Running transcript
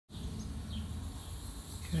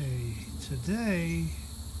Okay, today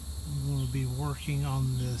I'm going to be working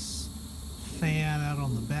on this fan out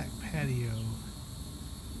on the back patio.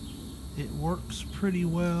 It works pretty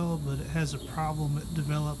well, but it has a problem. It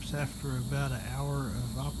develops after about an hour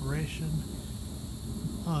of operation.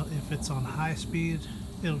 If it's on high speed,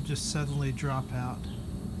 it'll just suddenly drop out.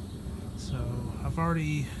 So I've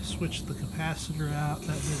already switched the capacitor out.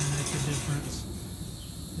 That didn't make a difference.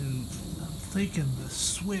 And I'm thinking the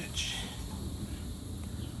switch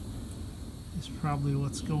is probably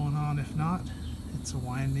what's going on. If not, it's a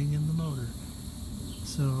winding in the motor.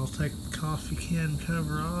 So I'll take the coffee can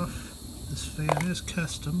cover off. This fan is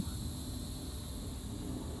custom,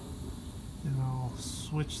 and I'll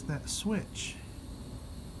switch that switch.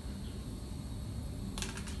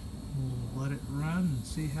 We'll let it run and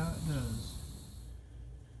see how it does.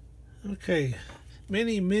 Okay,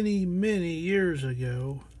 many years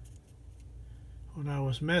ago, when I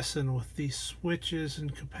was messing with these switches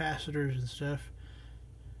and capacitors and stuff,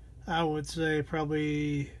 I would say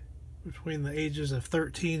probably between the ages of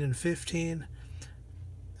 13 and 15,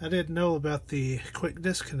 I didn't know about the quick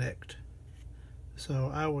disconnect.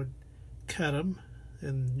 So I would cut them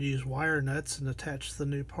and use wire nuts and attach the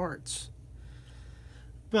new parts.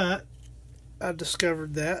 But I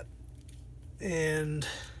discovered that, and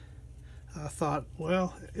I thought,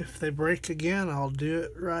 well, if they break again, I'll do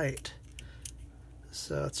it right.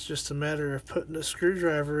 So it's just a matter of putting a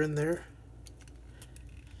screwdriver in there.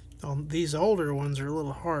 These older ones are a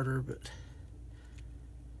little harder, but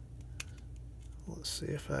let's see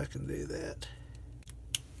if I can do that.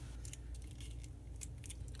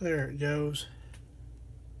 There it goes.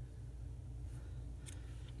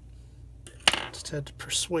 Just had to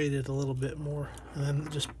persuade it a little bit more, and then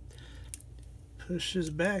it just pushes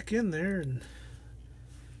back in there and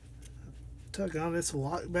tug on it. It's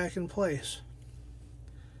locked back in place.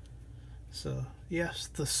 So yes,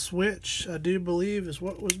 the switch, I do believe, is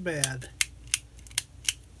what was bad.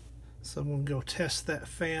 So I'm going to go test that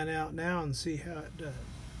fan out now and see how it does.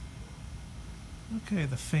 Okay,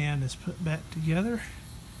 the fan is put back together.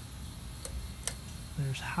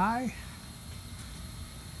 There's high.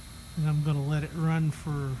 And I'm going to let it run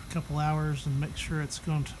for a couple hours and make sure it's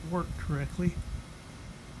going to work correctly.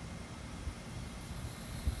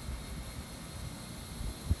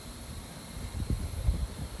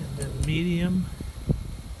 And then medium.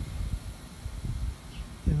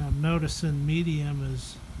 And I'm noticing medium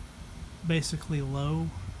is basically low,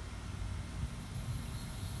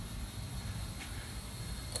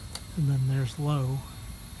 and then there's low,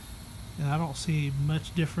 and I don't see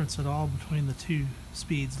much difference at all between the two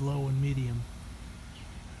speeds, low and medium,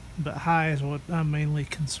 but high is what I'm mainly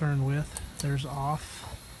concerned with. There's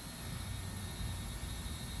off.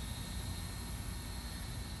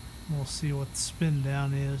 We'll see what the spin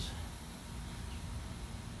down is.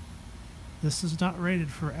 This is not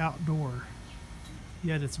rated for outdoor,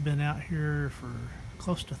 yet it's been out here for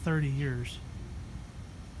close to 30 years.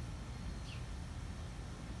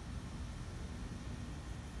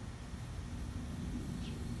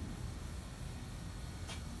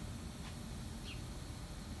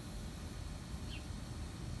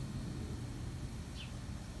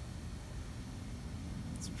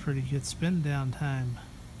 It's a pretty good spin down time.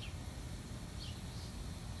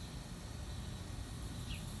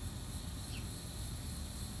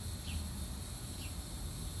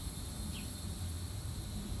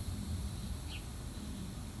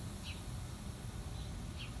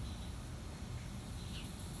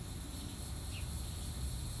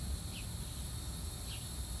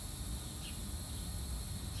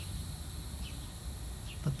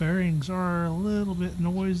 The bearings are a little bit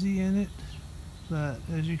noisy in it, but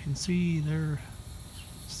as you can see, they're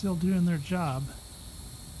still doing their job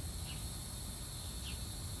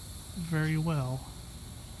very well.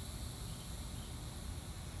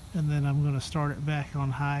 And then I'm going to start it back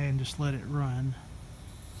on high and just let it run.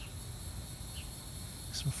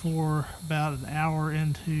 So before about an hour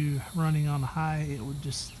into running on high, it would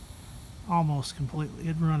just almost completely,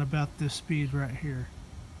 it'd run about this speed right here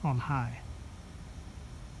on high.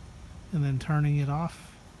 And then turning it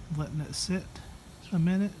off, letting it sit a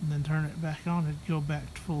minute, and then turn it back on, it'd go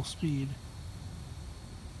back to full speed.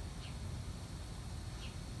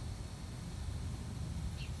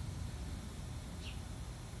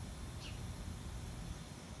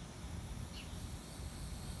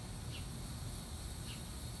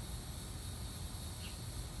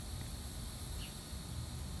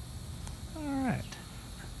 Alright.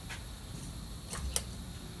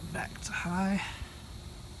 Back to high.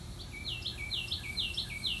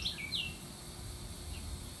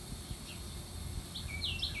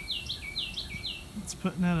 It's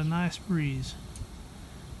putting out a nice breeze.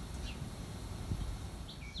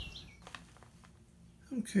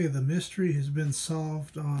 Okay, the mystery has been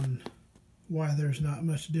solved on why there's not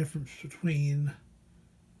much difference between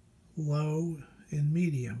low and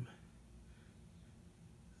medium.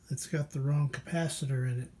 It's got the wrong capacitor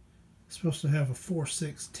in it. It's supposed to have a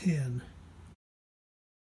 4610.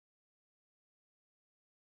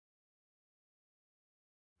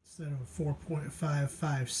 Instead of a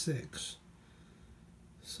 4.556.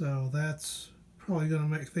 So that's probably going to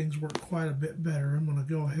make things work quite a bit better. I'm going to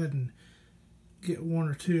go ahead and get one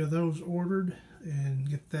or two of those ordered and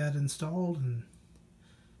get that installed and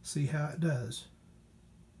see how it does.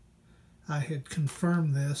 I had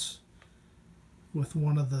confirmed this with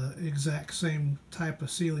one of the exact same type of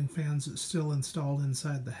ceiling fans that's still installed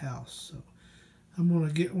inside the house. So I'm going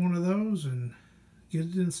to get one of those and get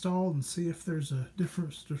it installed and see if there's a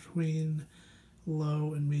difference between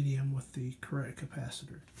low and medium with the correct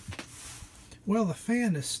capacitor. Well, the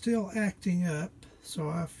fan is still acting up, so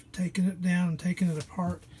I've taken it down and taken it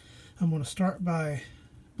apart. I'm going to start by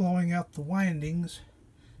blowing out the windings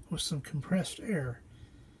with some compressed air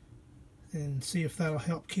and see if that'll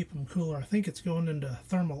help keep them cooler. I think it's going into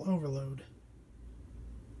thermal overload.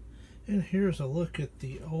 And here's a look at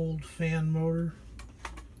the old fan motor.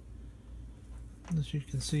 As you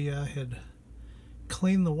can see, I had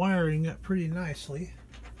cleaned the wiring up pretty nicely.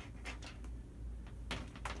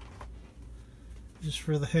 Just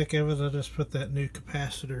for the heck of it, I just put that new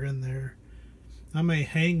capacitor in there. I may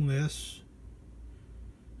hang this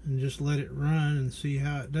and just let it run and see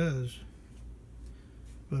how it does.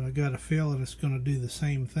 But I got a feeling it's going to do the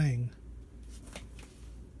same thing.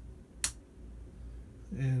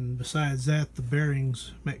 And besides that, the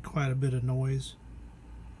bearings make quite a bit of noise.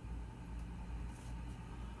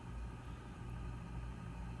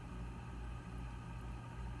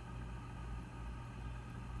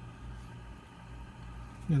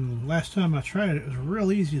 And the last time I tried it, it was real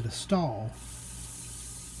easy to stall.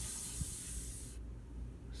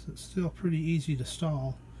 So it's still pretty easy to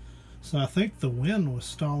stall. So I think the wind was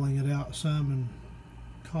stalling it out some and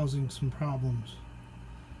causing some problems.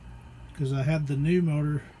 Because I had the new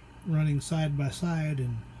motor running side by side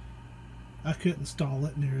and I couldn't stall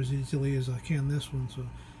it near as easily as I can this one. So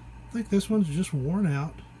I think this one's just worn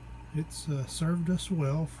out. It's served us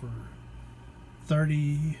well for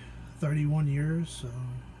 31 years, so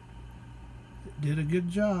it did a good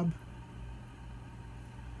job.